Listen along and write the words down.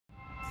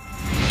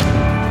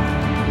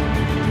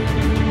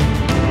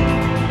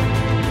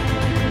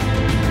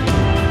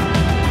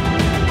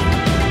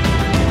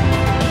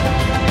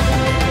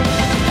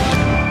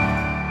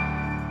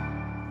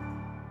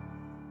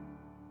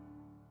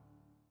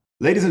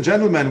Ladies and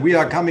gentlemen, we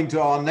are coming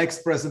to our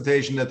next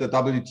presentation at the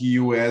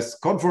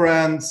WTUS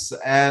conference,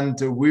 and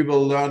we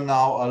will learn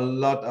now a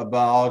lot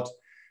about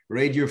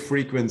radio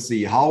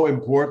frequency. How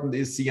important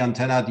is the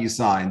antenna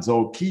design?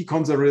 So key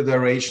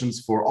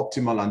considerations for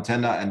optimal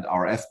antenna and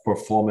RF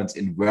performance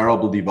in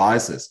wearable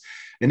devices.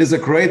 And it's a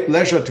great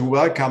pleasure to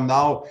welcome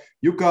now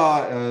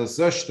Jukka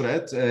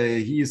Sjöstedt.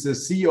 He is the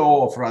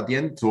CEO of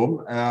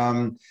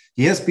Radientum.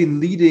 He has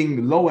been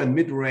leading low and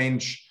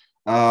mid-range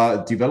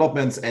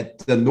developments at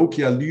the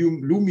Nokia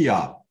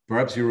Lumia.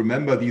 Perhaps you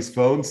remember these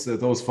phones,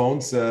 those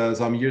phones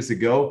some years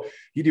ago.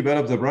 He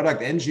developed the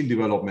product engine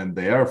development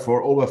there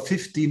for over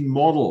 15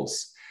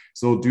 models.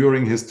 So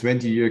during his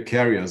 20-year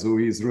career, so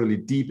he's really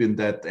deep in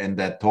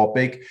that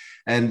topic.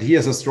 And he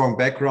has a strong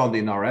background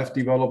in RF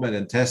development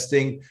and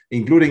testing,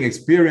 including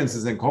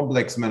experiences in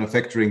complex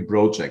manufacturing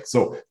projects.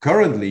 So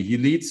currently he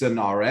leads an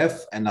RF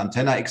and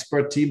antenna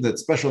expert team that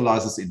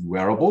specializes in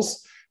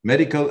wearables,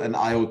 medical and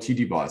IoT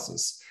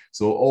devices.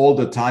 So all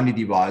the tiny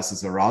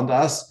devices around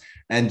us.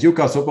 And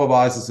Jukka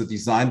supervises the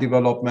design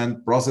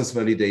development, process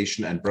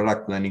validation, and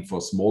product planning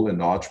for small and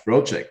large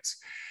projects.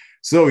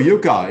 So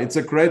Jukka, it's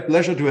a great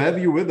pleasure to have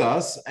you with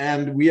us.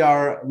 And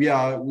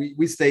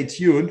we stay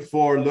tuned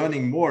for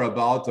learning more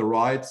about the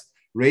right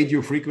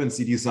radio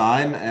frequency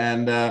design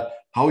and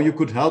how you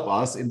could help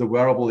us in the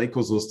wearable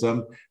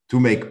ecosystem to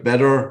make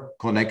better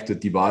connected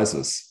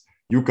devices.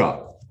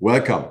 Jukka,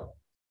 welcome.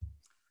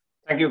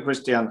 Thank you,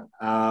 Christian.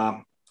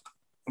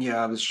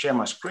 Yeah, I will share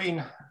my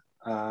screen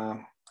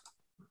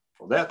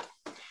for that.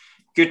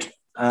 Good.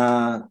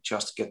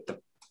 Just get the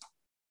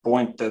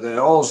pointer there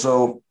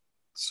also.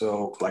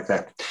 So like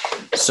that.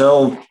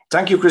 So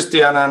thank you,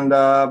 Christian, and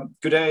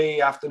good day,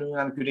 afternoon,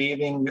 and good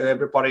evening,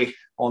 everybody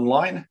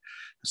online.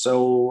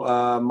 So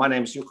my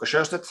name is Jukka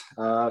Sjöstedt,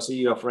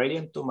 CEO of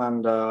Radientum,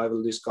 and I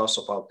will discuss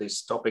about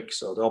this topic.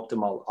 So the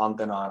optimal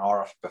antenna and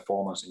RF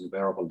performance in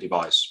wearable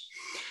device.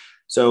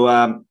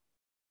 So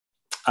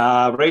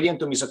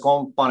Radientum is a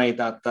company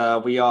that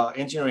we are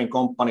engineering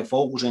company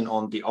focusing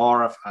on the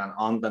RF and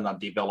antenna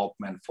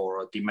development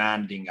for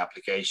demanding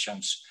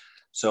applications.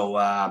 So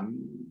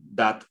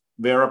that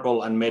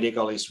wearable and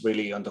medical is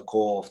really on the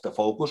core of the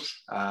focus.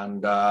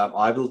 And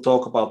I will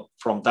talk about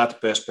from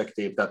that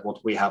perspective that what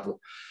we have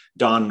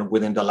done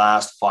within the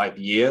last 5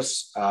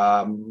 years.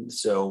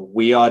 So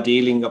we are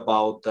dealing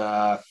about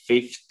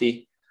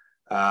 50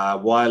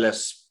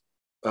 wireless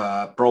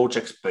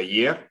projects per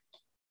year.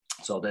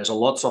 So there's a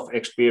lots of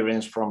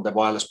experience from the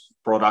wireless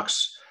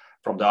products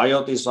from the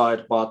IoT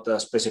side, but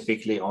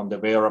specifically on the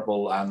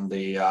wearable and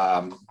the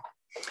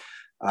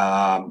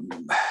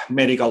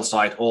medical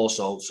side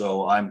also.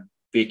 So I'm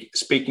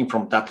speaking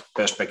from that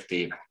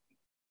perspective.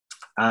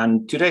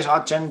 And today's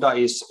agenda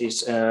is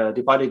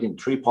divided in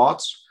 3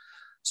 parts.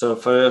 So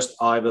first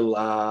I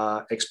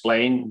will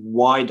explain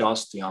why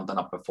does the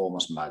antenna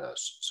performance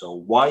matters. So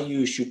why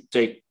you should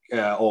take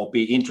or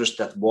be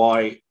interested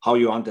how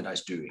your antenna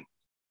is doing.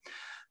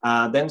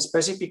 Then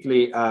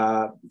specifically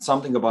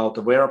something about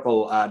the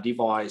wearable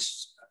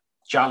device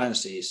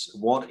challenges.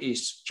 What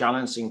is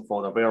challenging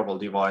for the wearable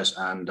device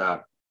and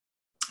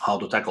how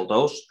to tackle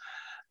those.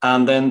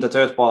 And then the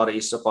third part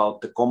is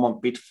about the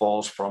common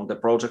pitfalls from the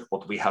project,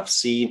 what we have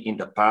seen in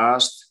the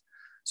past.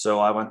 So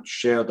I want to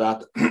share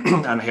that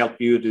and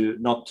help you to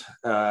not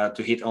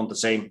to hit on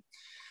the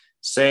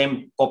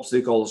same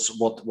obstacles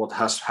what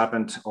has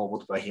happened or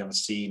what we have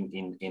seen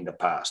in the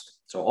past.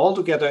 So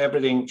altogether,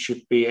 everything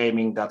should be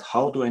aiming at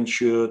how to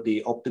ensure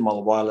the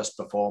optimal wireless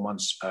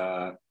performance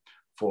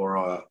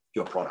for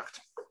your product.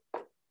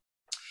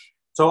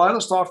 So I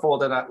will start for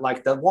that,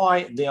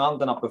 why the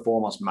antenna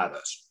performance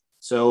matters.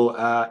 So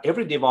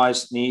every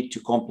device needs to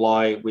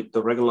comply with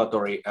the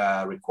regulatory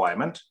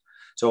requirement.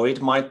 So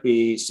it might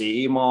be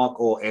CE mark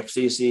or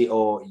FCC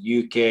or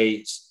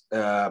UK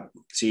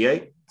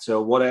CA.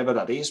 So whatever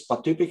that is,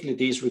 but typically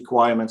these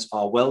requirements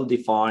are well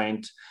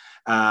defined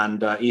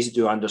and easy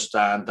to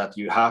understand that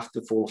you have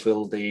to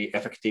fulfill the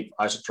effective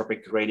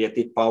isotropic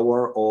radiative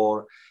power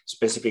or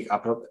specific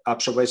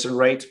absorption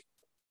rate.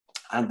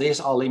 And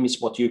these are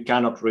limits what you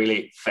cannot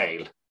really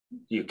fail.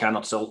 You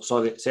cannot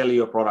sell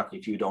your product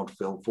if you don't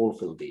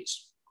fulfill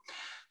these.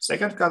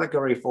 Second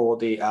category for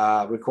the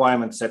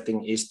requirement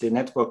setting is the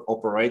network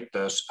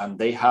operators, and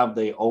they have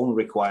their own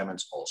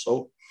requirements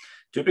also.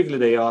 Typically,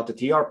 they are the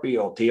TRP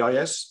or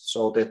TIS,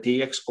 so the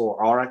TX or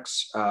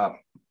RX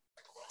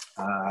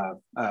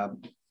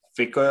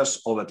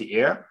figures over the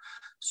air.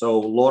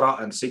 So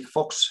LoRa and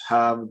Sigfox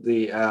have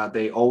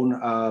their own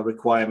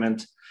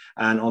requirement.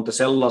 And on the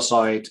cellular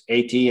side,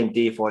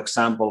 AT&T, for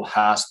example,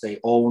 has their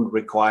own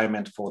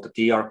requirement for the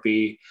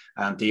TRP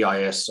and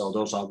TIS. So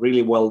those are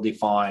really well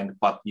defined,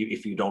 but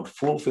if you don't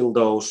fulfill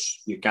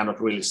those, you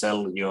cannot really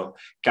sell your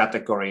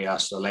category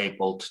as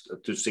labeled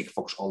to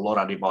Sigfox or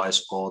LoRa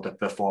device or the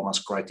performance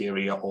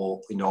criteria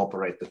or in the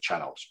operator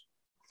channels.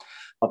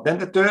 But then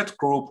the third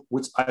group,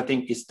 which I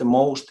think is the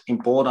most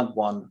important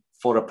one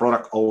for the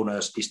product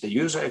owners, is the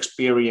user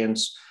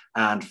experience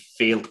and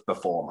field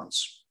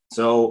performance.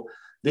 So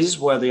This is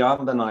where the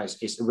antenna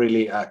is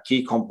really a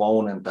key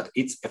component, that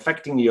it's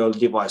affecting your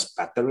device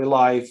battery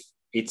life,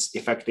 it's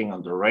affecting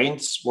on the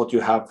range, what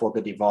you have for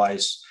the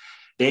device,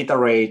 data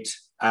rate,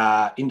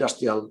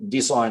 industrial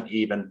design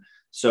even.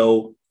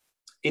 So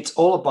it's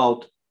all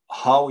about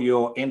how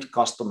your end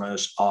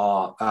customers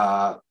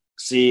are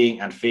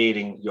seeing and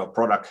feeling your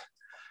product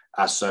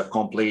as a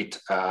complete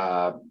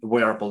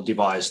wearable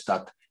device.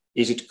 That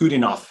is it good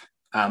enough,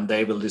 and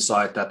they will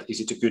decide that is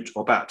it good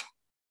or bad.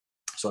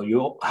 So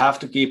you have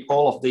to keep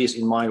all of these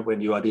in mind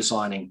when you are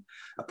designing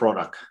a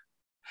product.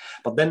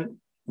 But then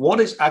what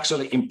is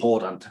actually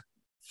important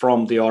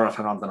from the RF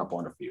and antenna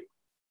point of view?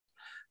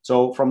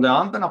 So from the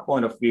antenna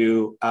point of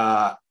view,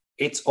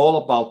 it's all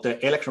about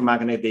the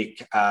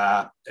electromagnetic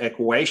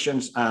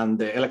equations and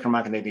the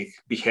electromagnetic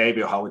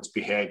behavior, how it's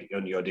behaved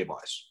on your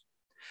device.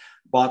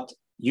 But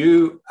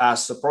you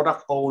as a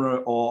product owner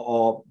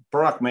or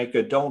product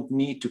maker don't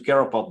need to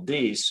care about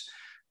these,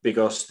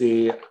 because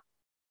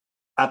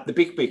at the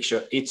big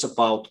picture, it's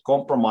about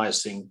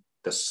compromising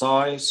the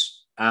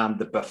size and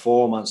the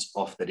performance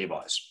of the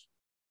device.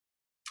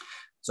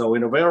 So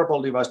in a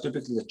wearable device,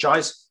 typically the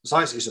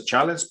size is a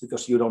challenge,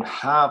 because you don't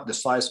have the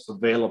size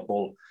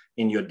available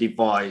in your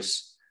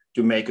device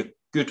to make a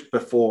good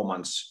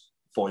performance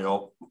for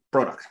your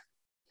product.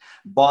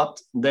 But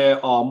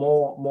there are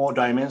more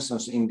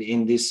dimensions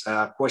in this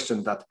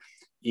question, that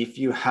if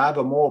you have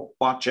a more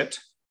budget,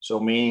 so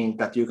meaning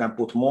that you can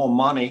put more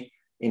money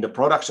in the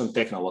production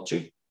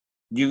technology,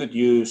 you could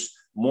use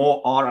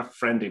more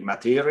RF-friendly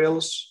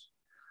materials,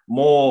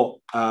 more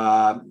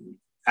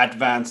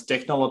advanced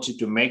technology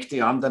to make the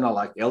antenna,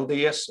 like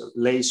LDS,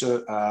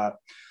 laser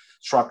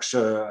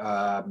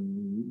structure,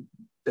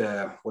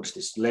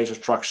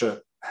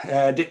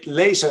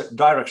 laser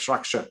direct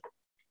structure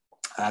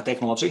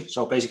technology.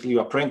 So basically you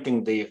are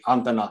printing the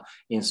antenna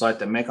inside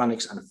the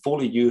mechanics and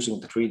fully using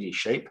the 3D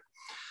shape.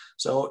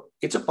 So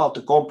it's about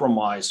the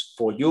compromise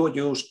for your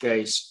use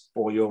case,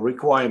 for your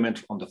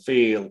requirement on the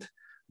field,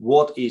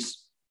 what is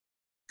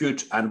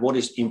good and what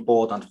is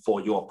important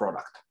for your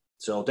product.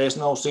 So there's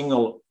no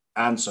single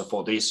answer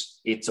for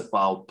this. It's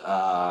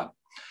about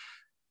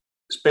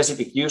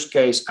specific use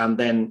case and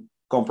then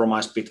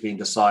compromise between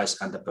the size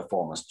and the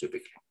performance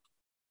typically.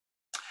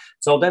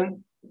 So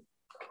then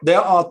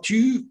there are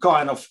two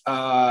kind of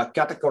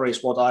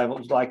categories what I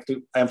would like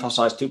to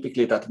emphasize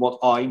typically, that what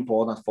are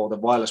important for the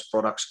wireless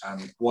products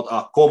and what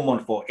are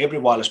common for every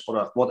wireless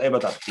product, whatever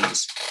that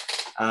is.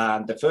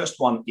 And the first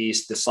one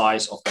is the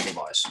size of the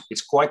device.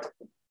 It's quite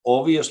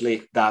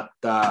obviously that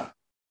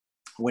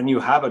when you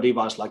have a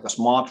device like a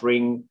smart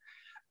ring,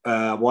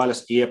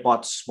 wireless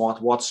earbuds,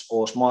 smart watch,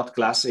 or smart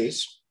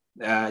glasses,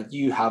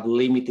 you have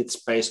limited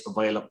space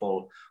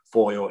available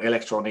for your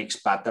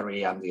electronics,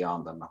 battery, and the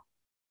antenna.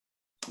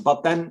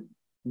 But then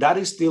that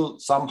is still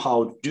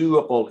somehow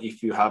doable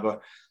if you have a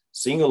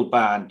single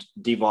band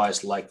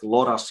device like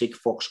LoRa,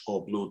 Sigfox,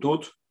 or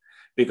Bluetooth,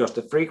 because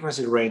the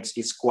frequency range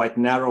is quite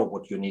narrow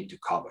what you need to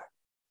cover.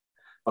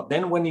 But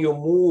then when you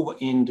move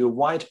into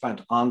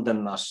wideband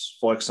antennas,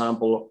 for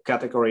example,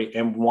 category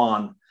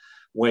M1,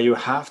 where you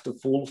have to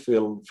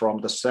fulfill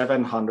from the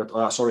 600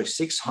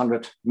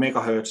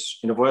 megahertz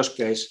in the worst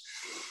case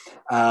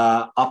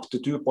up to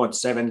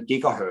 2.7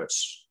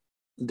 gigahertz,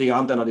 the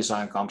antenna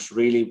design comes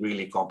really,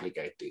 really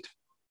complicated.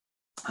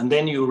 And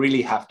then you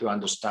really have to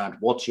understand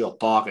what's your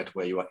target,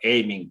 where you are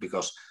aiming,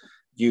 because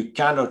you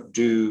cannot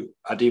do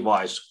a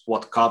device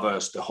what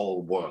covers the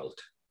whole world.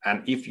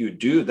 And if you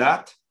do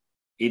that,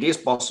 it is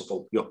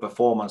possible your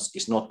performance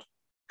is not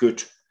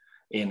good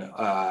in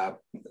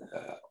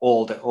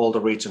all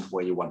the regions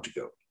where you want to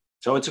go.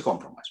 So it's a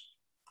compromise.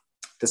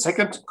 The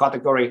second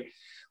category,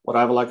 what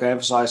I would like to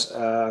emphasize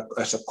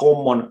as a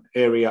common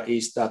area,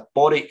 is that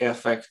body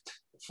effect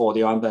for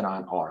the antenna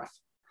and RF.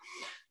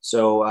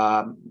 So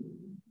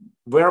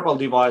wearable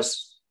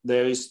device,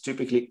 there is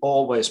typically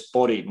always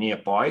body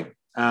nearby,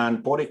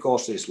 and body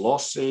causes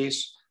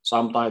losses.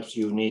 Sometimes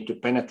you need to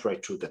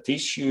penetrate through the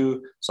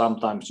tissue.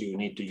 Sometimes you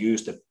need to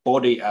use the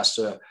body as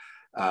a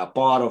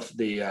part of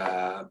the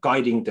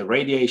guiding the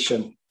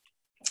radiation.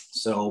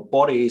 So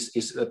body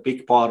is a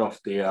big part of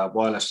the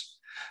wireless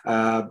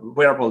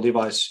wearable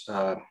device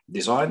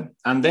design.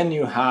 And then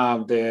you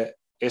have the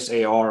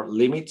SAR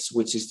limits,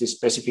 which is the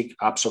specific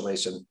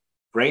observation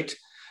rate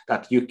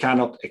that you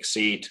cannot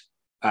exceed.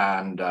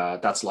 And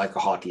that's like a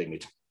hard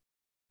limit.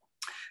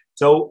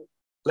 So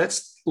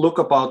let's look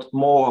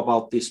more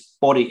about this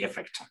body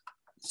effect.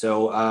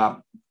 So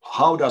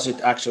how does it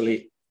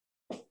actually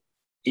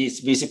is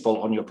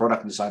visible on your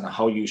product design, and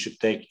how you should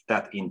take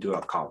that into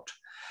account?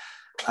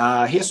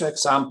 Here's an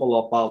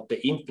example about the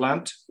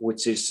implant,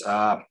 which is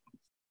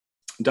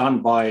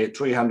done by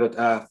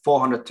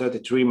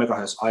 433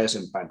 megahertz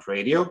ISM band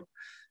radio.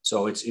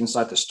 So it's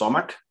inside the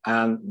stomach,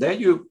 and there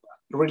you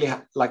really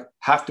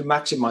have to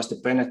maximize the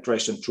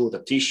penetration through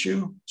the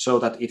tissue so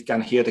that it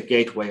can hear the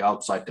gateway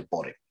outside the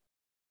body.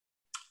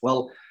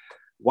 Well,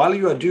 while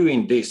you are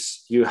doing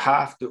this, you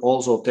have to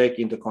also take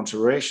into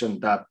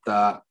consideration that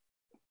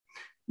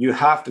you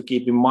have to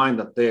keep in mind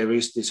that there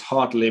is this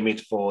hard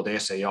limit for the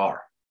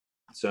SAR.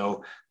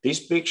 So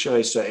this picture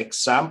is an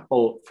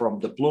example from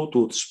the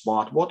Bluetooth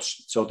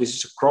smartwatch. So this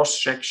is a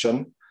cross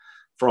section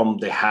from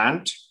the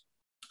hand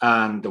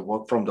and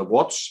from the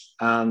watch,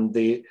 and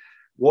the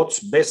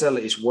watch bezel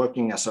is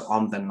working as an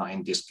antenna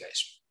in this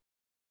case.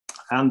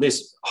 And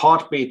this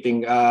heart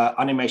beating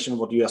animation,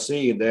 what you are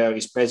seeing there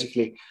is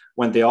basically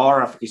when the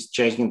RF is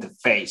changing the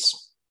phase.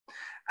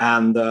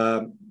 And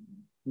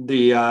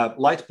the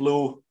light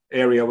blue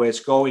area where it's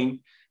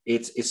going,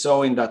 it's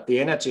showing that the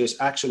energy is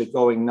actually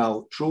going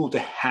now through the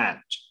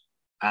hand.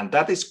 And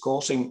that is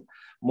causing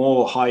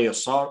more higher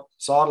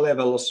SAR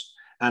levels.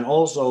 And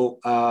also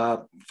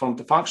from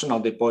the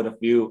functionality point of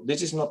view,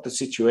 this is not the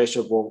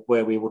situation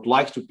where we would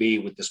like to be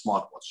with the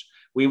smartwatch.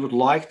 We would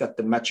like that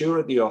the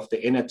majority of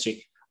the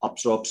energy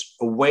absorbs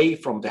away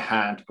from the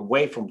hand,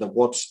 away from the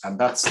watch, and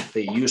that's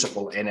the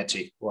usable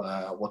energy,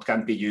 what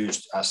can be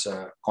used as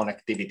a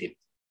connectivity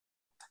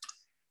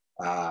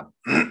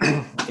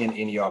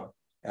in your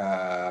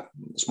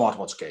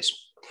smartwatch case.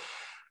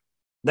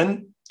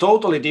 Then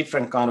totally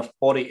different kind of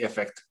body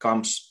effect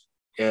comes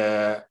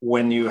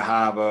when you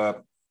have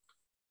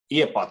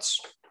earbuds,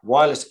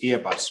 wireless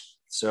earbuds.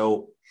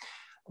 So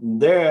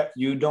there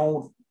you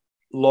don't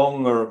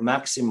longer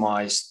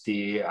maximize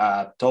the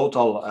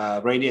total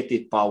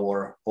radiated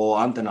power or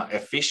antenna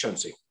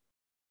efficiency,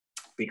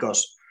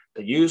 because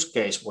the use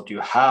case what you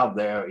have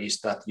there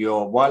is that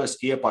your wireless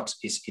earbuds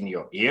is in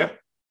your ear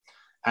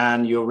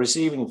and your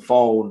receiving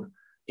phone,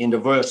 in the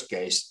worst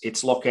case,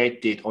 it's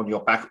located on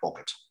your back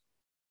pocket.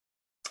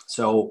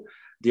 So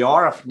the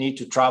RF need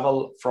to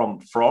travel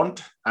from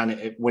front,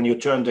 and when you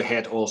turn the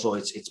head also,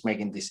 it's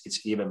making this,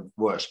 it's even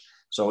worse.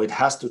 So it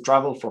has to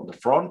travel from the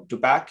front to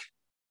back,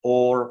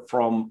 or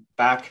from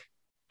back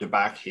to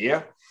back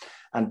here.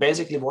 And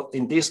basically what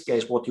in this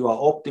case, what you are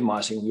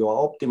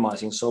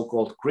optimizing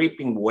so-called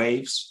creeping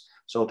waves,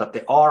 so that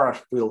the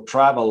RF will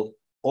travel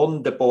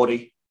on the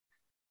body,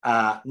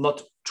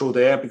 not through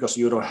the air, because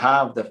you don't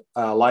have the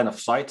line of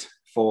sight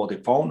for the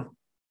phone.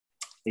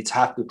 It's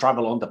have to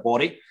travel on the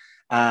body,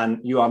 and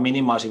you are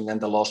minimizing then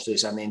the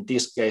losses. And in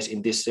this case,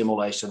 in this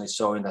simulation, it's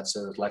showing that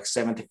like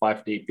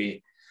 75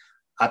 dB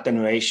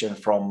attenuation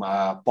from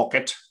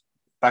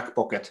back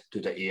pocket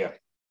to the ear.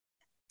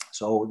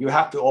 So you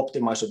have to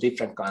optimize a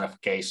different kind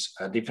of case,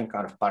 different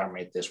kind of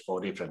parameters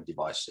for different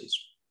devices.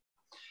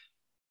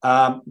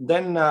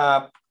 Then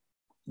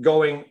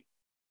going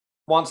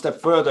one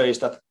step further is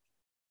that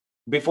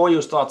before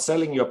you start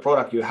selling your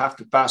product, you have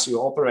to pass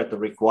your operator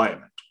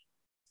requirement.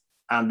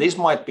 And this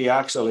might be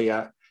actually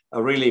a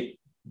really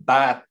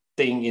bad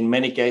thing in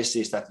many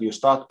cases, that you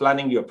start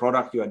planning your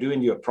product, you are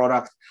doing your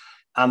product,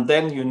 and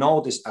then you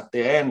notice at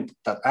the end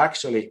that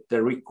actually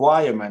the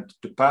requirement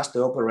to pass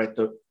the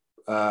operator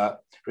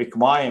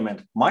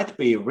requirement might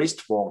be a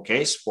wrist phone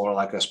case for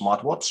like a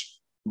smartwatch,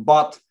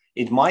 but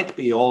it might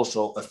be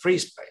also a free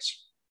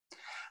space.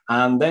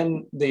 And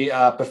then the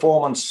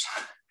performance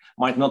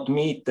might not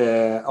meet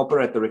the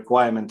operator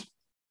requirement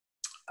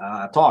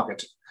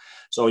target.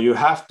 So you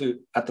have to,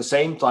 at the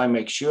same time,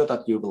 make sure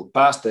that you will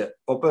pass the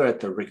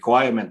operator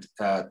requirement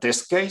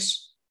test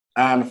case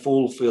and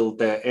fulfill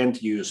the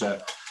end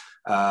user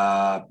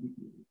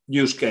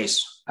use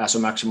case as a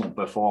maximum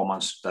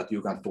performance that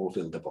you can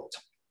fulfill the both.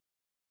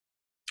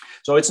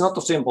 So it's not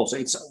so simple. So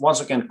it's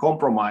once again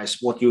compromise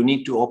what you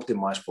need to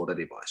optimize for the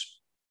device.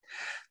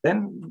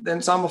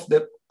 Then some of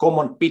the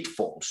common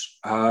pitfalls.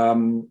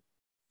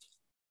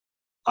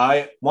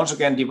 I once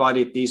again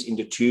divided these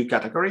into two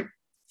categories.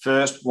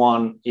 First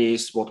one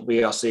is what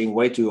we are seeing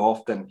way too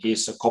often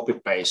is a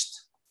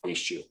copy-paste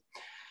issue.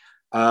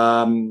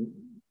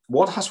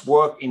 What has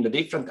worked in the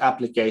different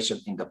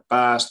applications in the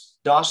past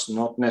does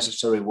not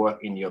necessarily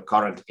work in your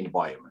current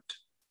environment.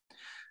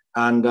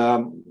 And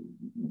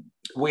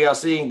we are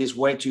seeing this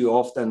way too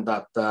often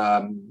that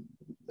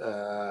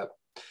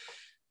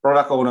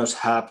product owners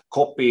have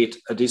copied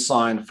a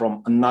design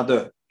from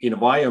another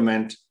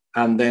environment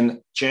and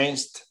then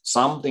changed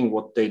something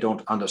what they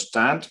don't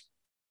understand.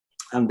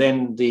 And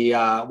then the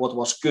what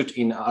was good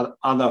in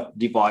other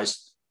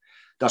device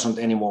doesn't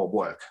anymore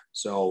work.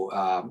 So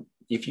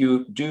if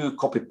you do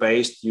copy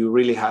paste, you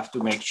really have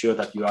to make sure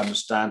that you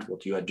understand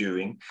what you are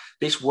doing.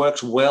 This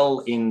works well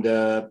in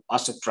the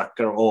asset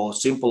tracker or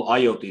simple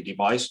IoT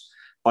device,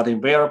 but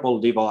in wearable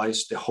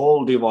device, the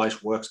whole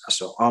device works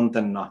as an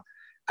antenna,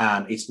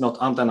 and it's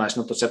not antenna, it's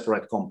not a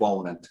separate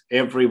component.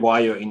 Every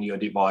wire in your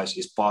device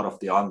is part of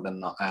the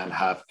antenna and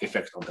have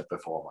effect on the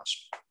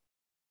performance.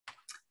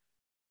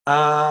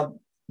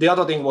 The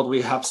other thing what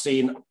we have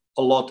seen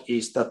a lot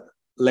is that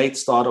late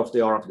start of the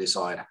RF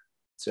design.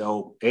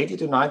 So 80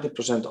 to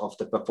 90% of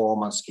the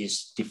performance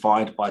is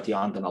defined by the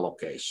antenna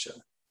location.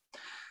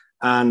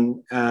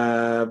 And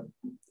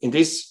in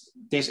this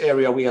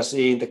area, we are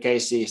seeing the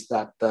cases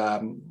that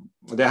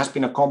there has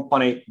been a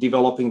company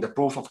developing the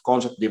proof of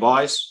concept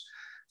device,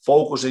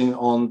 focusing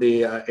on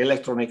the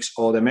electronics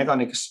or the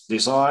mechanics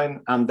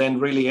design, and then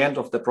really end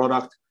of the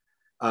product,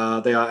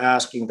 they are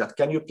asking that,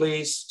 can you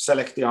please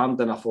select the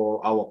antenna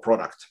for our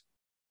product?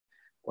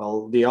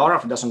 Well, the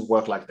RF doesn't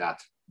work like that.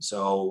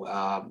 So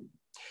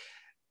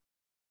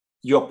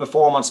your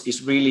performance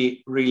is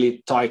really,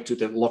 really tied to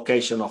the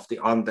location of the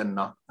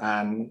antenna,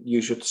 and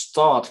you should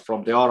start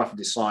from the RF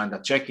design,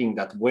 that checking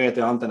that where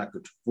the antenna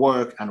could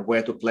work and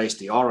where to place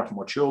the RF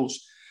modules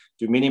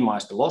to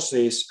minimize the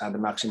losses and to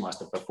maximize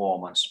the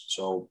performance.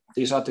 So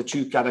these are the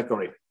two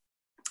categories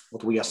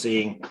what we are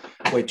seeing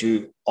way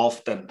too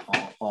often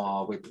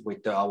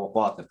with our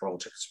partner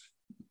projects.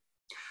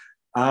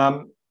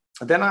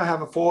 Then I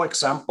have 4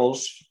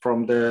 examples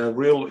from the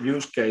real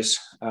use case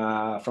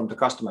from the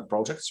customer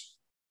projects,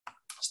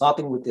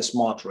 starting with the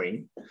smart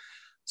ring.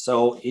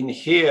 So in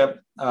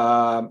here,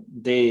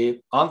 the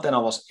antenna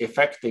was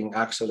affecting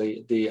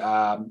actually the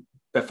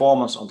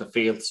performance on the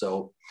field.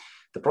 So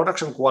the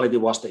production quality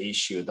was the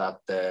issue, that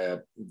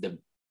the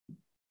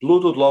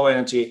Bluetooth low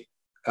energy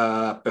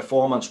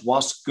performance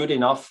was good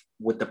enough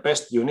with the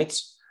best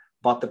units,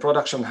 but the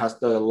production has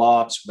the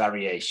large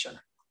variation.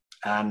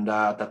 And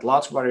that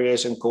large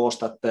variation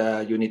caused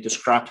that you need to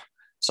scrap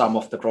some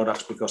of the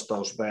products because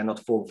those were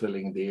not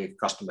fulfilling the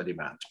customer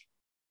demand.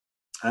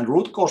 And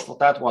root cause for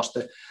that was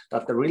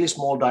that the really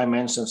small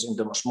dimensions in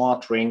the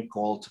smart ring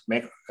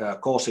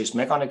causes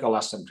mechanical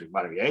assembly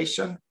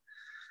variation,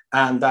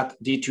 and that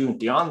detuned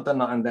the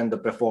antenna, and then the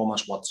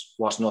performance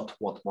was not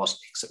what was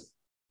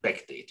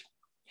expected.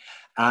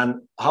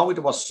 And how it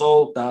was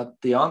solved, that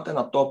the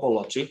antenna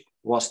topology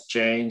was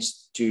changed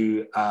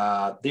to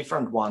a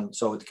different one,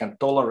 so it can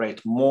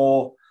tolerate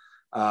more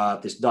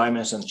this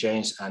dimension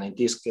change, and in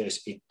this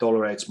case, it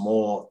tolerates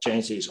more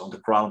changes on the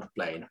ground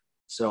plane.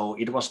 So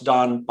it was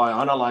done by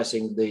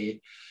analyzing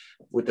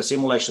with the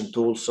simulation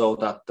tool, so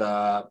that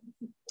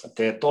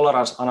the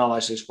tolerance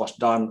analysis was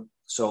done,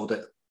 so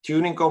the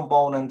tuning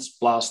components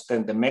plus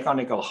then the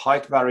mechanical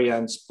height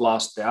variance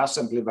plus the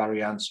assembly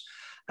variance,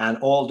 and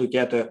all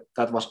together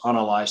that was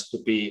analyzed to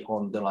be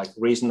on the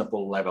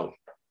reasonable level,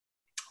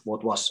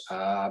 what was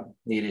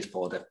needed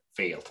for the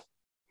field.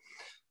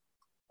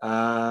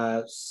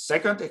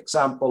 Second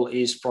example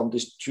is from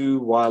these 2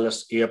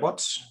 wireless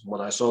earbuds,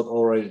 what I showed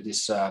already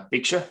this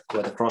picture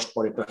where the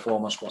cross-body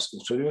performance was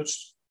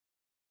introduced.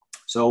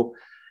 So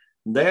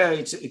there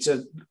it's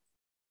a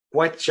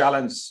quite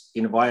challenging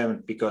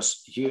environment,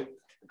 because you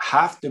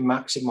have to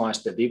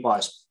maximize the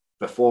device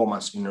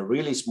performance in a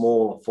really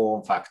small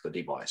form factor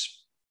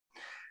device.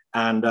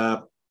 And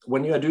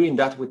when you are doing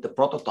that with the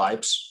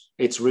prototypes,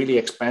 it's really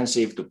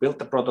expensive to build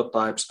the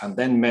prototypes and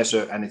then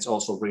measure, and it's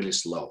also really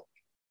slow.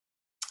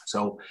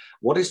 So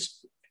what is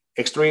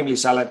extremely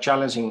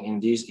challenging in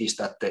this is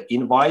that the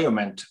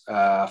environment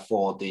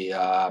for the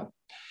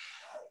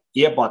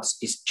earbuds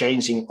is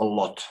changing a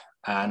lot.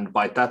 And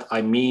by that,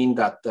 I mean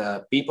that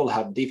people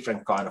have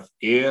different kind of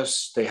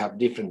ears, they have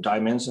different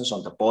dimensions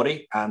on the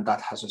body, and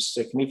that has a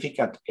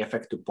significant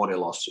effect to body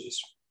losses.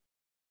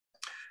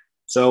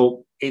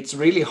 So it's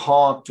really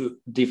hard to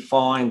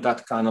define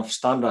that kind of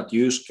standard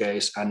use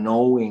case and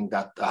knowing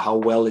that how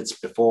well it's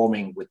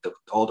performing with the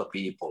other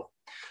people.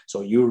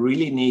 So you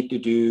really need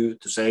to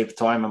save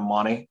time and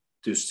money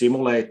to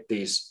simulate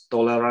these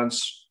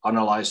tolerance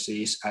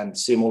analyses and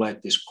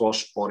simulate this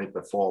cross-body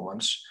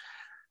performance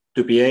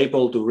to be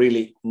able to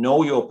really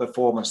know your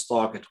performance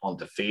target on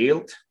the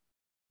field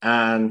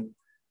and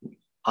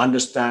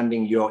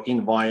understanding your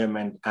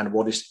environment and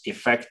what is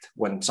effect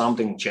when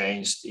something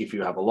changed. If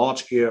you have a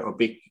large ear or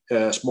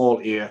small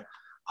ear,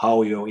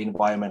 how your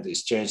environment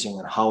is changing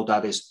and how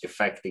that is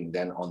affecting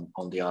then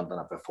on the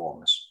antenna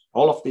performance.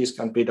 All of these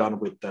can be done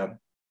with the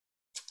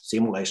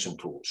simulation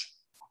tools.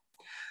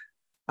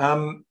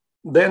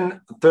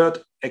 Then third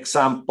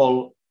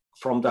example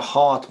from the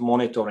heart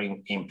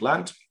monitoring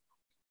implant.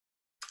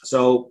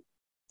 So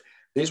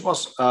this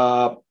was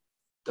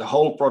the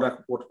whole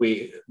product what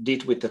we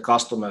did with the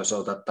customer,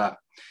 so that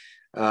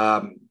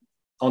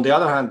on the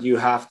other hand, you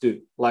have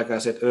to, like I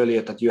said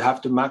earlier, that you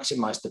have to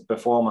maximize the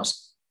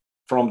performance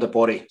from the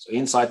body. So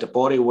inside the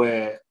body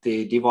where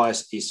the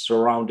device is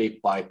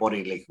surrounded by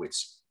body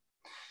liquids.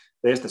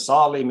 There's the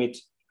SAR limit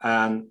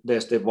and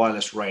there's the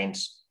wireless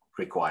range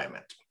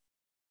requirement.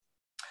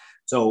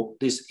 So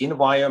this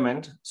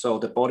environment, so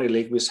the body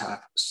liquids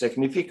have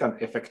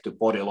significant effect to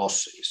body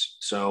losses.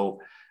 So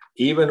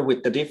even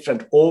with the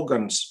different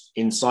organs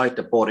inside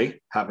the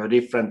body have a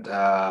different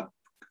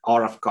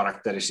RF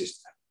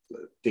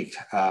characteristic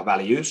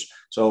values.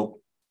 So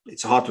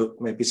it's hard to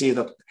maybe see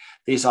that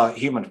these are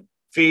human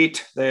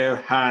feet, their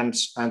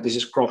hands, and this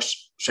is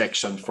cross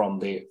section from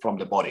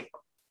the body.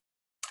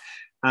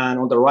 And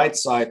on the right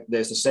side,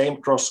 there's the same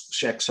cross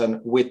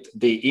section with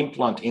the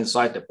implant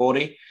inside the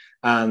body.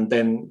 And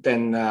then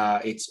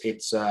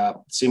it's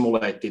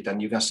simulated,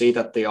 and you can see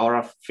that the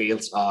RF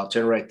fields are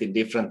generated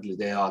differently.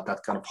 There are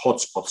that kind of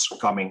hotspots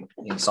coming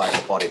inside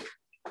the body,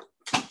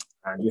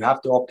 and you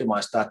have to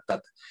optimize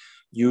that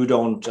you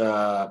don't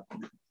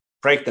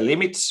break the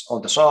limits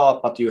on the SAR,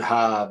 but you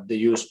have the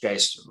use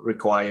case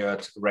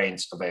required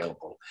range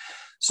available.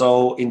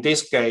 So in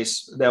this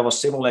case, there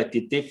was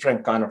simulated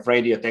different kind of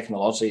radio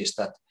technologies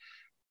that,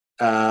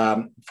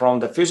 from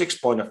the physics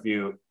point of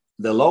view,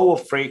 the lower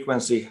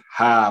frequency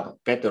have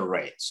better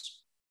range.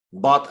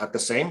 But at the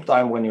same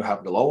time, when you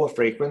have the lower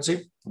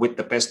frequency with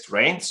the best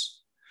range,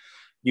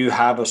 you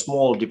have a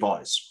small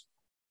device.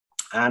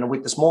 And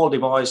with the small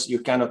device, you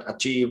cannot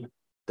achieve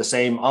the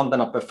same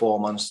antenna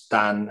performance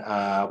than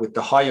with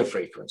the higher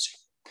frequency.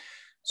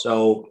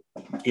 So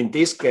in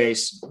this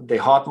case, the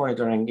heart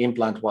monitoring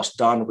implant was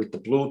done with the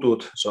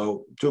Bluetooth,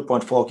 so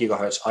 2.4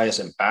 gigahertz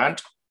ISM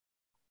band,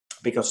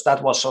 because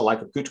that was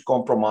like a good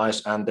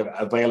compromise and the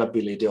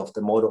availability of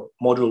the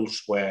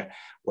modules were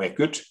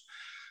good.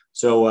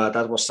 So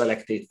that was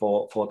selected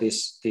for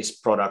this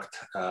product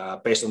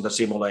based on the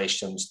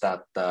simulations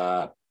that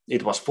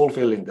it was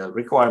fulfilling the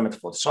requirement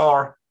for the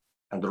SAR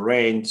and the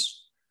range,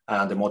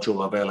 and the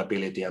module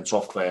availability and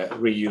software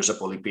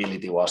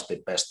reusability was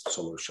the best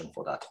solution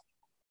for that.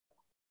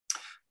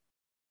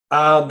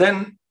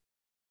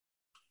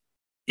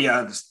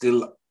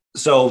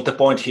 So the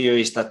point here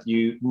is that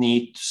you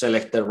need to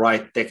select the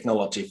right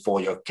technology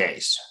for your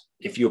case.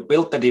 If you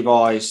build the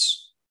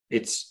device,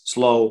 it's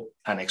slow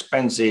and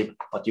expensive,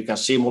 but you can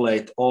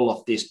simulate all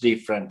of these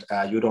different,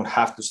 you don't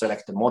have to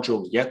select the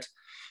module yet.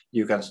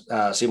 You can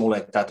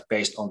simulate that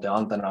based on the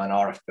antenna and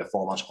RF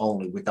performance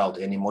only without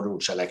any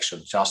module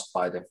selection, just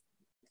by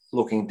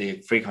looking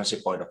the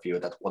frequency point of view,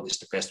 that what is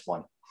the best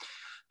one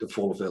to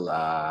fulfill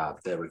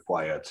the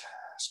required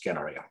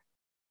scenario.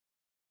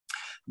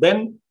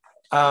 Then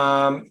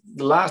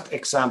the last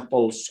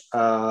examples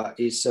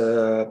is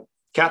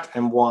Cat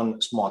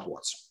M1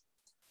 smartwatch.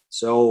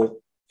 So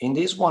in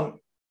this one,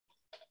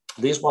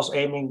 this was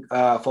aiming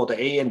for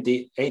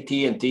the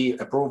AT&T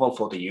approval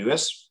for the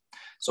US.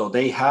 So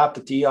they have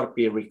the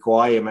TRP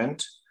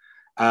requirement,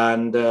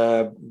 and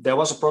there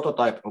was a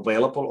prototype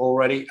available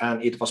already,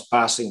 and it was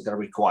passing the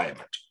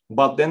requirement.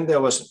 But then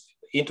there was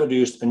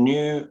introduced a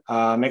new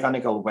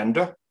mechanical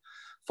vendor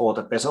for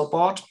the bezel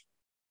part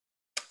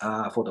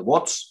for the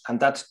watch, and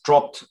that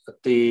dropped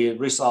the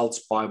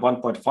results by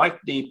 1.5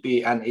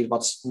 dB, and it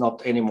was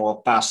not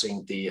anymore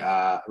passing the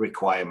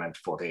requirement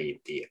for the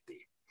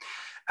AT&T.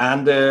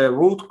 And the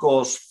root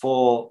cause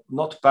for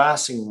not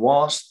passing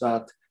was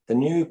that the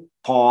new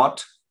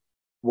part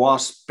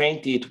was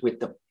painted with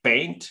the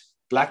paint,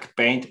 black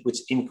paint,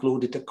 which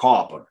included the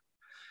carbon.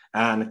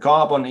 And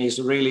carbon is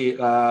really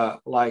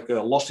like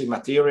a lossy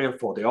material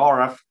for the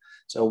RF.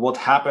 So what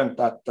happened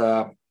that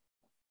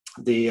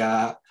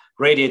the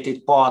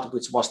radiated part,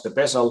 which was the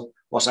bezel,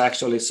 was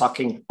actually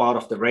sucking part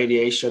of the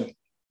radiation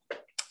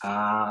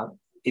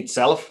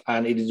itself,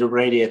 and it did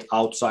radiate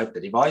outside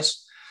the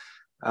device.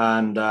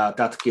 And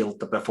that killed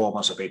the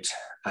performance a bit.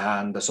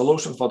 And the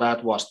solution for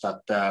that was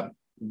that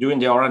during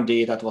the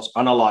R&D that was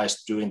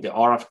analyzed during the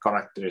RF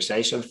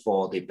characterization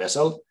for the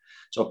bezel.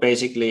 So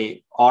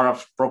basically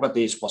RF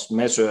properties was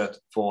measured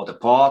for the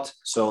part,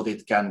 so that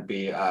it can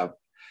be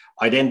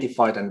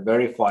identified and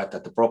verified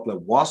that the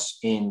problem was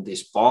in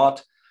this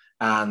part.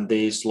 And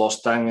these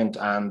loss tangent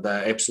and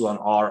epsilon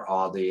R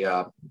are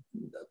the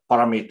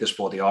parameters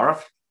for the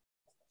RF.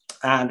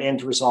 And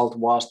end result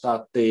was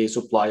that the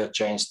supplier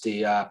changed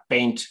the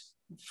paint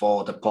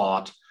for the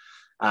part,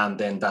 and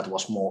then that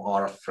was more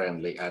RF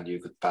friendly, and you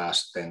could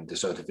pass then the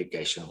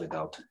certification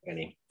without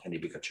any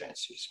bigger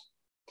changes.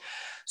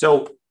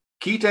 So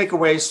key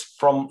takeaways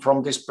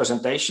from this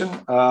presentation.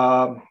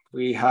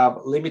 We have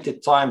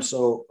limited time,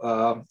 so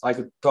I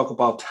could talk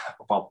about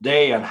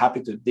day, and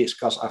happy to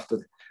discuss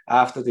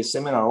after this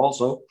seminar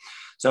also.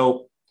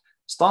 So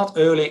start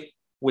early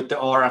with the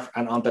RF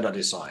and antenna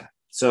design.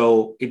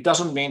 So it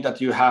doesn't mean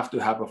that you have to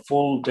have a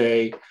full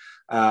day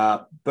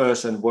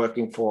person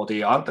working for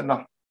the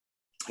antenna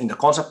in the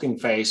concepting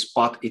phase,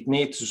 but it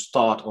needs to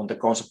start on the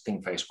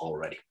concepting phase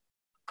already.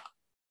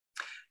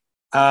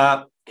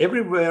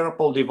 Every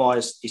wearable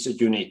device is a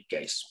unique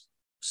case.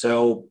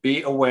 So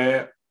be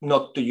aware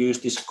not to use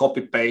this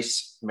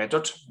copy-paste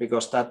method,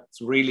 because that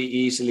really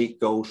easily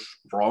goes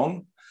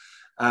wrong.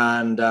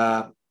 And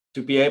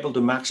to be able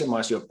to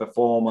maximize your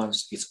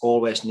performance, it's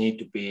always need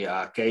to be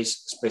a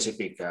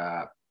case-specific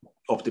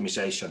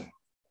optimization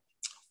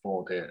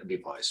for the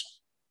device.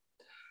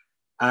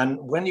 And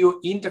when you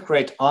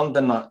integrate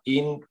antenna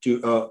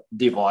into a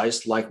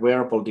device, like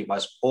wearable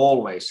device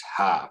always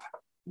have,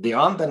 the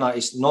antenna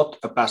is not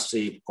a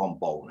passive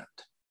component.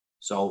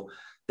 So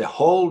the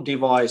whole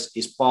device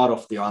is part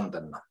of the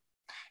antenna.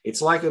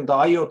 It's like in the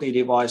IoT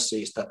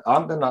devices that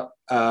antenna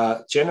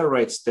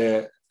generates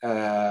the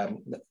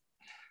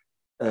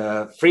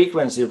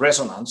frequency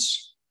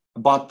resonance,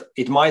 but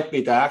it might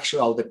be the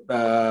actual,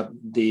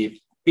 the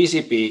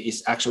PCB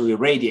is actually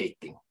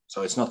radiating.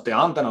 So it's not the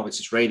antenna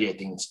which is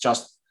radiating, it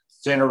just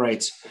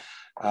generates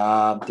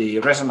the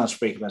resonance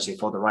frequency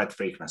for the right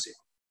frequency.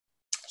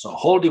 So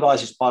whole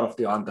device is part of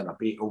the antenna,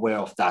 be aware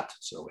of that.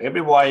 So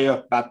every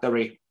wire,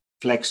 battery,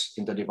 flex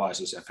in the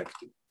device is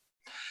effective.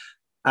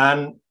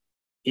 And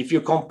if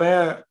you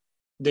compare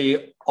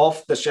the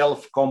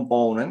off-the-shelf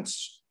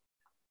components,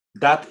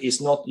 that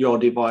is not your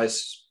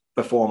device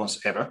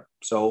performance ever.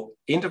 So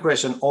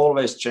integration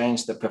always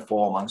changes the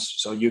performance.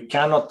 So you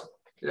cannot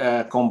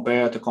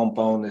compare the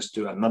components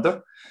to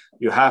another.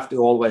 You have to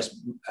always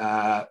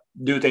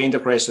do the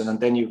integration, and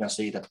then you can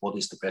see that what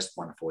is the best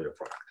one for your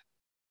product.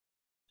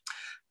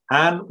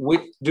 And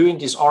with doing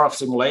this RF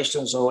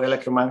simulation, so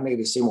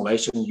electromagnetic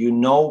simulation, you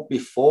know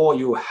before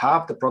you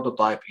have the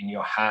prototype in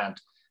your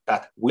hand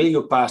that will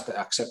you pass the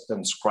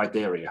acceptance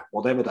criteria,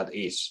 whatever that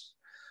is.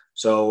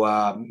 So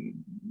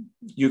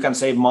you can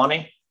save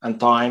money and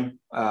time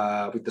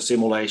with the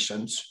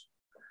simulations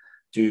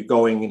to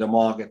going in the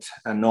market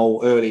and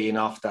know early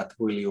enough that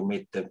will you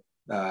meet the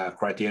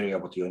criteria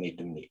what you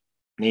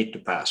need to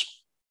pass.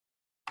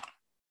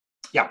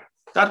 Yeah,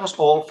 that was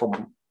all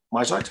from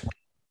my side.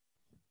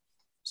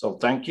 So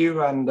thank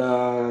you. And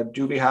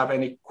do we have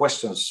any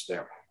questions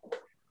there?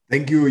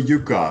 Thank you,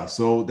 Jukka.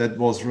 So that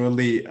was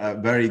really a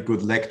very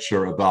good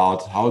lecture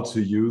about how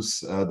to use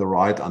the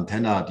right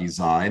antenna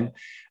design.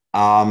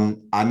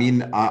 I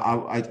mean,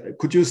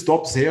 could you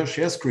stop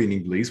share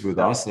screening, please, with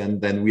us, and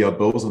then we are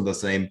both on the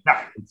same.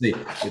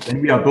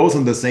 Then we are both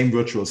on the same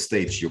virtual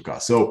stage,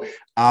 Jukka. So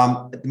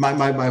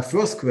my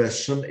first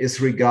question is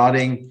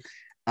regarding.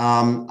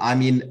 I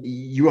mean,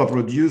 you are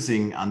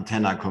producing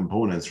antenna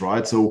components,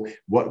 right? So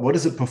what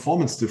is the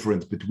performance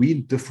difference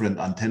between different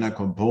antenna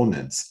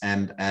components,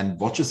 and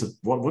what is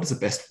the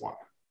best one?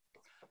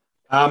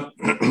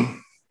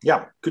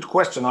 Yeah, good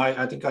question.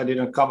 I think I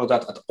didn't cover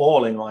that at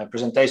all in my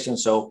presentation.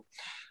 So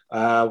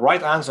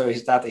right answer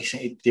is that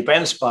it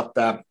depends, but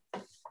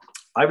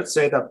I would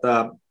say that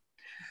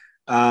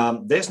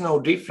there's no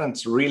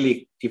difference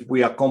really if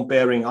we are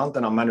comparing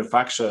antenna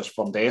manufacturers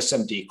from the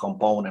SMD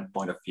component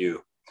point of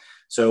view.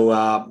 So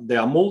there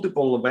are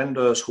multiple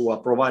vendors who are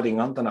providing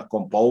antenna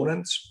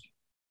components,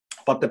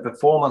 but the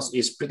performance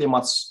is pretty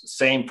much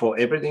same for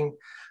everything.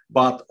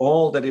 But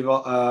all the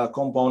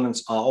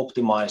components are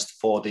optimized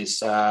for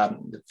this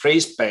free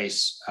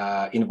space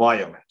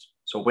environment.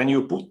 So when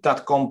you put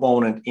that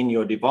component in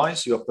your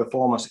device, your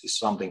performance is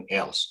something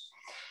else.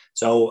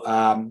 So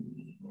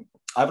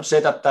I would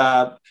say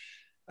that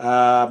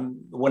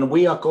when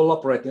we are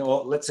collaborating,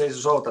 or let's say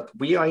so that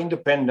we are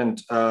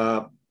independent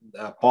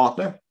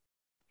partner,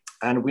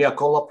 and we are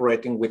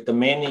collaborating with the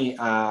many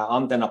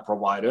antenna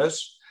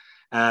providers.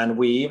 And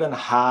we even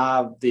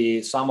have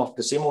some of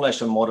the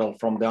simulation model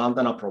from the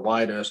antenna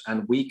providers,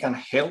 and we can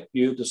help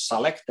you to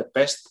select the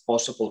best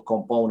possible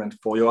component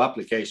for your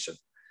application.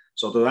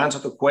 So to answer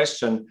the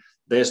question,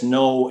 there's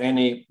no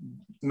any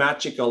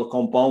magical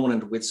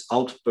component which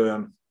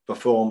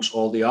outperforms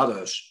all the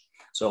others.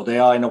 So they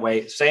are in a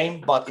way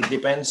same, but it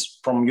depends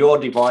from your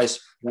device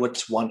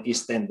which one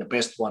is then the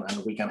best one,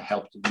 and we can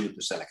help you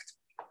to select.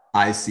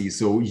 I see.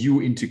 So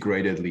you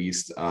integrate at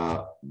least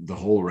the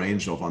whole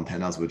range of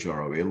antennas which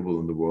are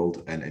available in the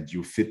world, and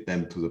you fit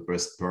them to the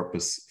best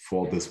purpose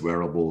for this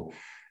wearable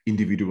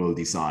individual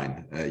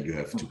design you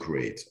have to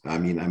create. I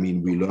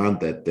mean, we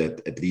learned that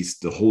at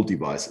least the whole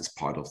device is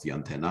part of the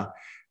antenna,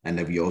 and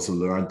then we also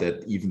learned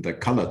that even the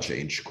color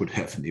change could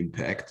have an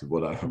impact.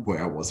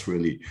 Where I was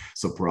really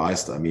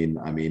surprised. I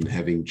mean,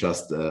 having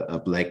just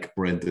a black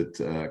printed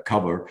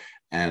cover,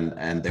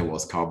 and there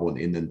was carbon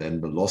in, and then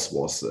the loss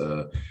was.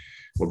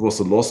 What was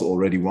the loss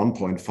already?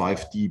 1.5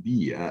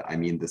 dB. I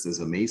mean, this is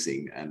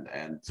amazing.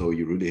 And so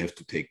you really have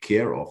to take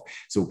care of.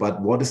 So, but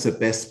what is the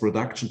best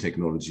production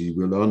technology?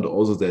 We learned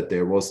also that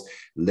there was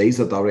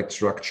laser direct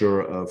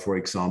structure, for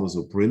example,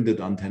 so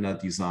printed antenna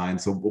design.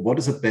 So what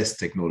is the best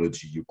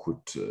technology you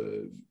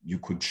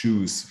could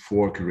choose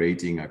for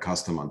creating a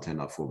custom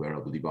antenna for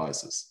wearable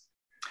devices?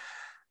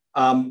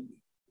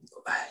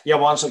 Yeah,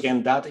 once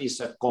again, that is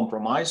a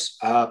compromise.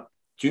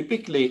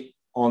 Typically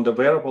on the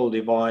wearable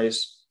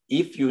device,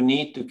 if you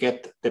need to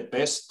get the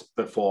best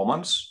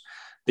performance,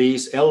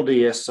 these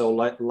LDS, so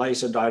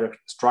laser direct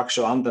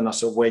structure antennas,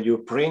 so where you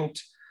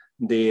print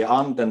the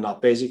antenna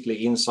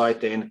basically inside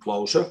the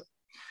enclosure,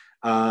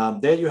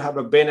 there you have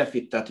a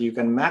benefit that you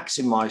can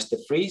maximize the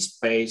free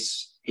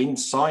space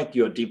inside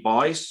your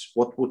device,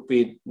 what would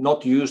be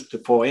not used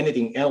for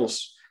anything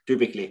else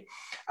typically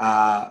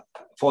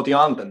for the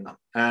antenna.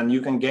 And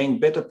you can gain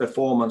better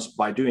performance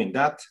by doing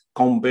that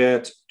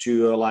compared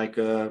to like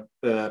a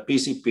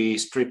PCB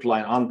strip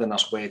line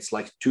antennas where it's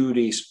like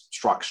 2D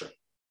structure.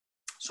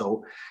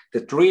 So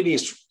the 3D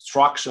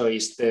structure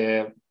is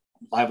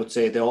I would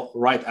say the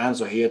right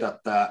answer here,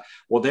 that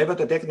whatever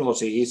the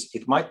technology is,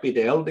 it might be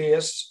the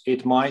LDS,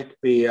 it might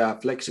be a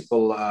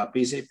flexible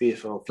PCB,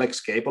 so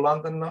flex cable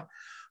antenna,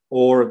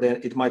 or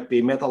it might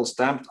be metal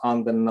stamped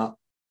antenna,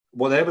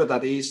 whatever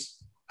that is,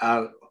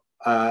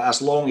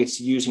 as long as it's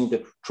using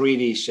the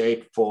 3D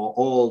shape for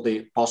all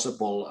the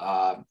possible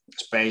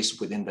space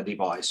within the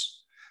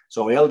device.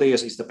 So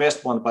LDS is the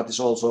best one, but it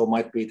also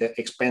might be the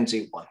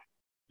expensive one.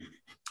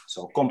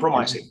 So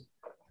compromising.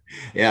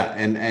 Yeah,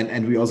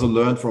 and we also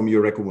learned from your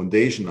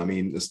recommendation. I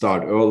mean,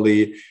 start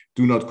early,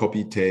 do not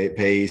copy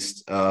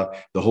paste. The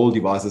whole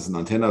device is an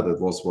antenna. That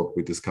was what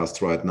we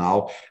discussed right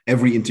now.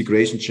 Every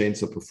integration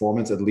changes the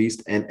performance at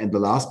least. And the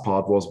last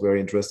part was very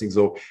interesting.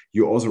 So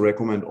you also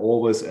recommend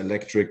always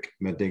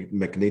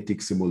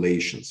magnetic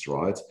simulations,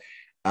 right?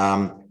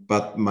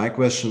 But my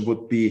question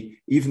would be,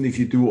 even if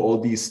you do all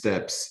these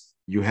steps,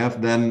 you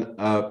have then,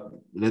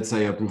 let's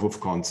say, a proof of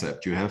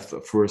concept. You have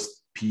the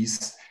first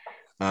piece.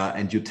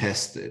 And you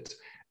test it.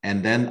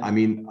 and then, I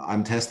mean,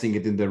 I'm testing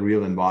it in the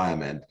real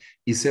environment.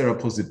 Is there a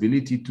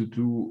possibility to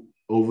do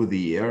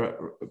over-the-air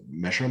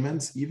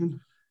measurements even?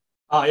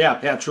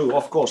 Yeah, true,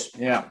 of course.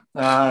 Yeah,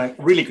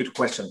 really good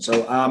question.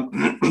 So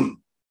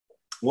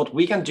what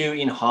we can do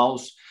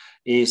in-house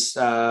is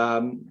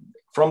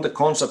from the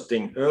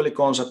concepting, early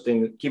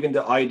concepting, giving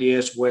the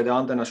ideas where the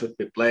antenna should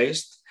be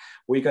placed,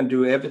 we can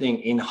do everything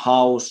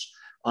in-house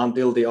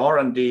until the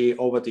R&D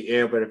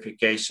over-the-air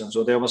verification.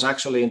 So there was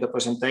actually in the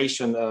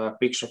presentation a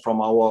picture from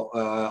our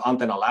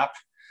antenna lab.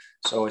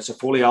 So it's a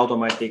fully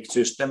automatic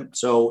system.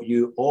 So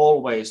you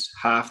always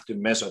have to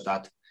measure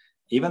that.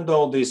 Even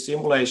though these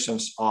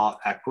simulations are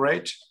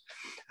accurate,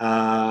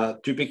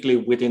 typically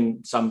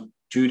within some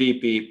 2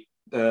 dB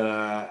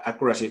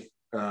accuracy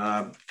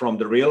from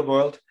the real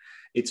world,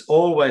 it's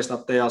always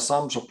that there are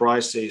some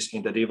surprises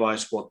in the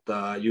device what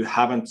you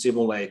haven't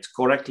simulated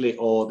correctly,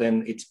 or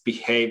then it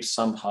behaves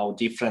somehow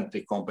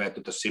differently compared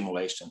to the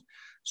simulation.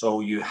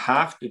 So you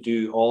have to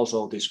do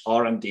also this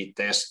R&D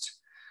test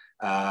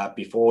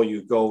before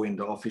you go in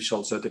the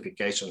official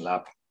certification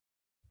lab.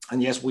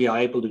 And yes, we are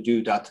able to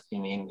do that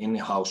in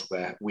the house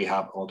where we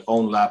have our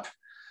own lab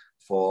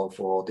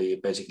for the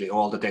basically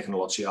all the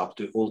technology up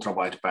to ultra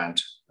wideband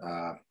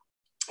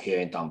here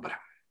in Tampere.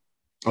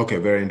 Okay,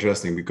 very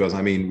interesting, because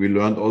I mean, we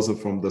learned also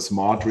from the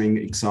smart ring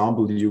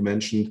example you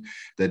mentioned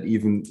that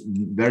even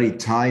very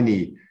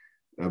tiny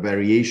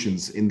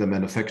variations in the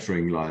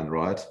manufacturing line,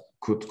 right,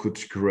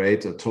 could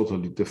create a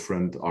totally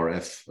different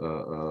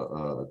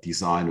RF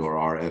design or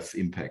RF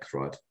impact,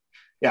 right?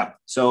 Yeah,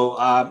 so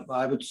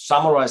I would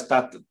summarize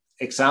that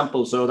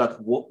example so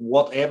that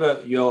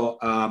whatever your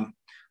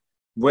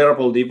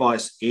wearable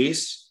device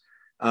is,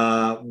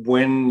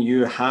 when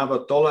you have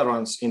a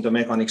tolerance in the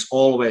mechanics,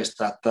 always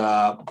that,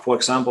 for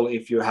example,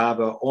 if you have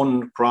an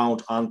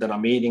on-ground antenna,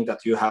 meaning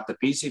that you have the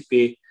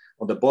PCB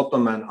on the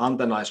bottom and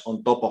antenna is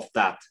on top of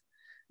that,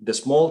 the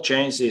small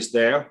changes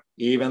there,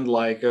 even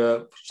like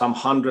some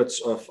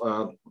hundreds of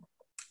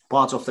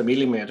parts of the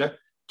millimeter,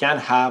 can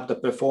have the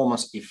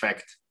performance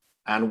effect.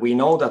 And we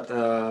know that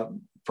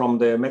from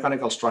the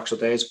mechanical structure,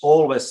 there is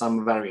always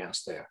some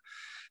variance there.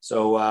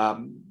 So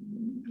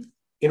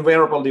in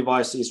wearable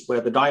devices where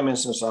the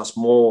dimensions are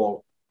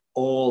small,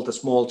 all the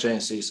small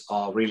changes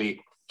are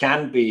really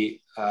can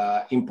be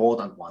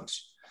important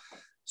ones.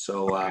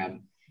 So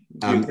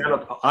you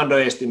cannot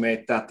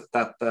underestimate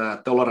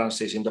that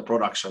tolerances in the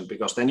production,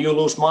 because then you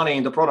lose money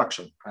in the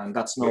production, and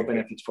that's no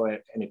benefit for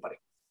anybody.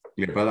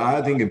 Yeah, but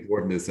I think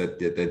important is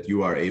that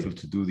you are able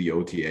to do the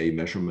OTA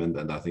measurement,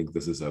 and I think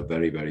this is a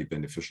very, very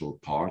beneficial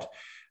part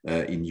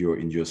in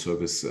your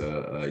service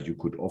you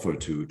could offer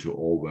to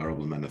all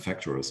wearable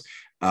manufacturers.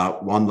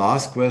 One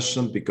last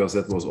question, because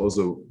that was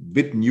also a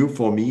bit new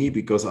for me,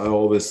 because I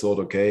always thought,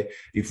 okay,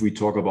 if we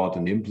talk about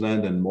an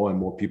implant, and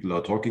more people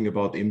are talking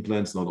about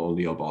implants, not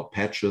only about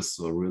patches,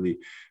 so really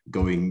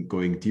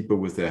going deeper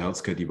with their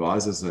healthcare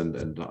devices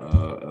and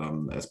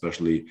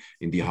especially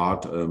in the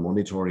heart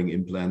monitoring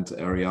implant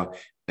area.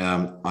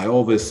 I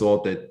always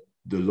thought that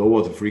the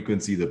lower the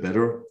frequency, the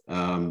better,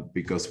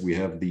 because we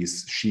have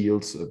these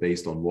shields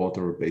based on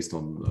water, based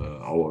on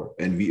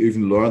and we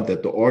even learned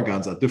that the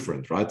organs are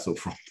different, right? So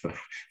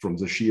from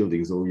the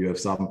shielding, so you have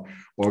some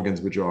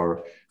organs which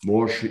are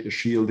more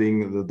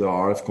shielding the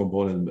RF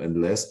component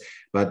and less.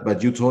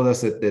 But you told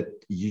us that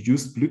you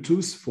used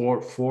Bluetooth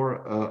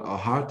for a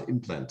heart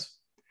implant.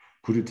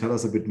 Could you tell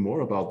us a bit more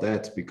about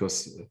that?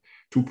 Because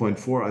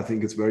 2.4, I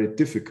think it's very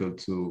difficult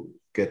to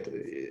get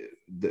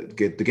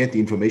the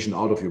information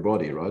out of your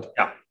body, right?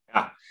 Yeah.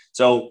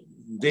 So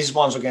this is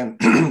once again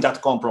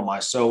that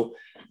compromise. So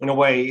in a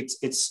way, it's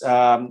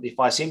if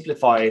I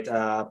simplify it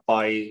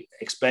by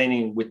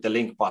explaining with the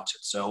link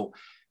budget. So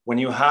when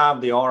you have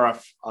the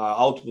RF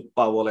output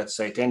power, let's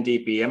say 10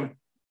 dBm,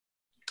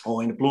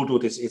 or in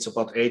Bluetooth it's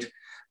about 8,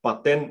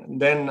 but then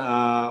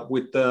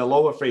with the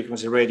lower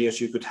frequency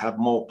radios you could have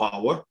more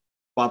power,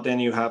 but then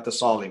you have the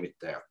SAW limit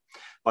there.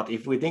 But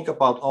if we think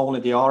about only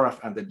the RF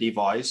and the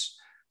device,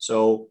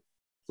 so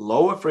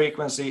lower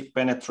frequency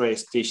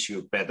penetrates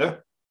tissue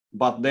better,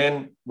 but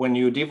then when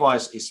your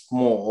device is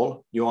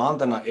small, your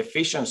antenna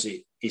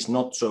efficiency is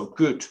not so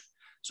good.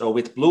 So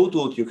with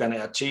Bluetooth, you can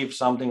achieve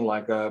something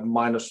like a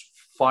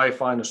 -5,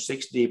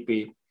 -6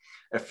 dB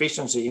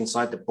efficiency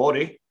inside the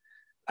body.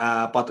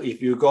 But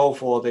if you go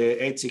for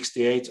the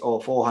 868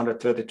 or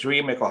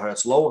 433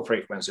 megahertz lower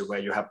frequency,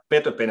 where you have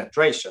better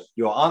penetration,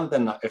 your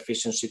antenna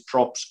efficiency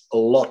drops a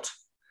lot.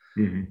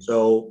 Mm-hmm.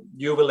 So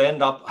you will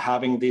end up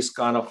having this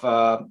kind of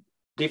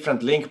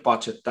different link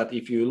budget, that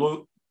if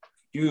you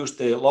use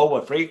the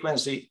lower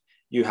frequency,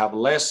 you have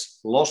less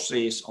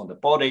losses on the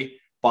body,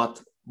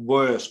 but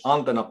worse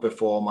antenna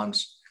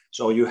performance.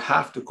 So you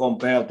have to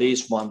compare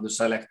this one to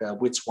select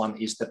which one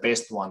is the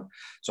best one.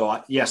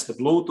 So yes, the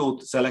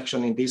Bluetooth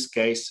selection in this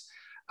case,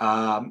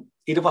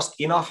 it was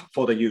enough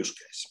for the use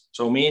case.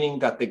 So meaning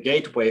that the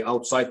gateway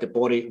outside the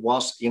body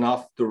was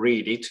enough to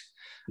read it.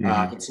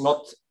 Mm-hmm. It's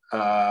not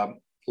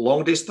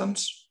long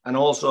distance, and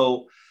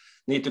also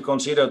need to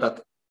consider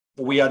that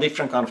we are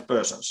different kind of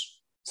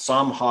persons.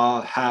 Some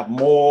have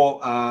more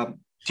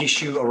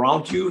tissue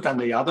around you than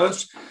the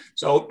others.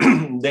 So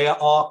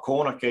there are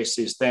corner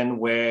cases then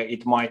where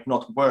it might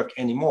not work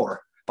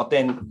anymore. But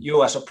then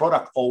you as a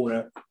product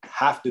owner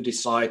have to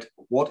decide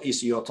what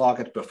is your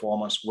target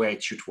performance where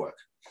it should work.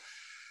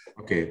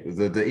 Okay,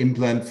 the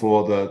implant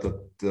for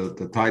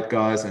the tight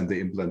guys and the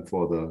implant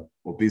for the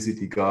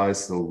obesity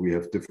guys. So we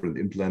have different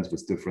implants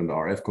with different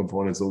RF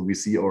components. So we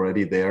see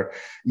already there,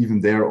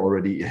 even there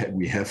already,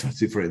 we have a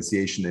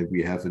differentiation and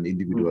we have an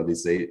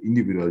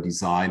individual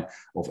design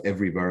of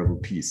every wearable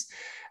piece.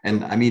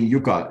 And I mean,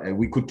 Jukka,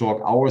 we could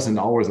talk hours and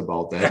hours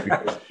about that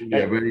because we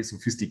are a very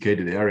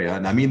sophisticated area.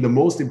 And I mean, the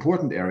most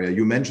important area,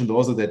 you mentioned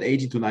also that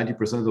 80 to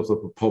 90% of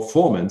the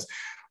performance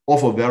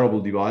of a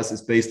wearable device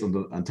is based on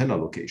the antenna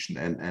location.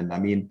 And I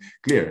mean,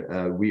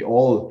 clear, we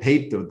all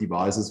hate the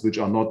devices which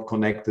are not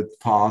connected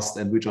fast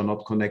and which are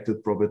not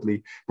connected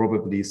probably.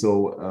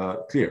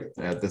 So clear,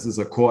 this is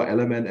a core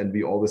element and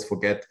we always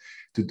forget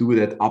to do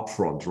that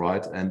upfront,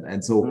 right?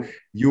 And so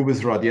you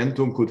with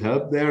Radientum could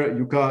help there.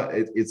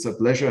 Jukka, it's a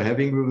pleasure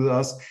having you with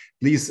us.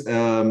 Please,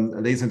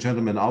 ladies and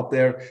gentlemen out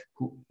there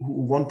who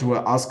want to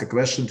ask a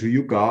question to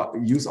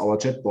Jukka, use our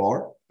chat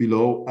bar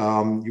below.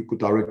 You could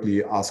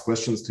directly ask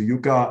questions to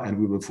Jukka and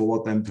we will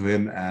forward them to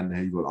him and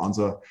he will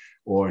answer,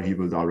 or he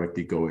will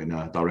directly go in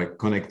a direct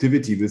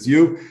connectivity with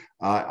you.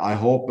 I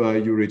hope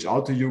you reach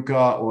out to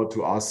Jukka or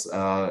to us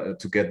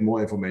to get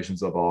more information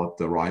about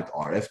the right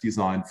RF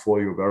design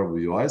for your wearable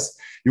device.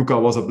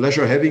 Jukka, was a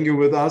pleasure having you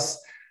with us.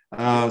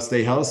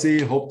 Stay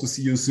healthy. Hope to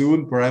see you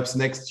soon. Perhaps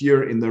next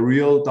year in the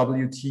real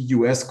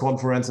WTUS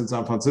conference in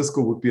San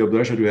Francisco. Would be a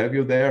pleasure to have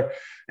you there.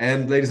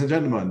 And ladies and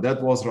gentlemen,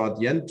 that was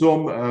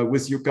Radientum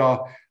with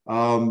Jukka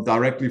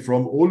directly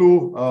from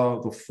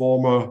Oulu, the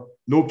former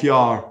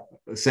Nokia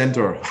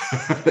center,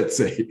 let's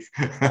say.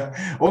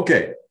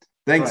 Okay.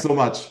 Thanks so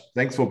much.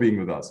 Thanks for being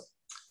with us.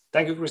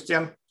 Thank you,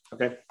 Christian.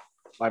 Okay.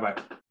 Bye-bye.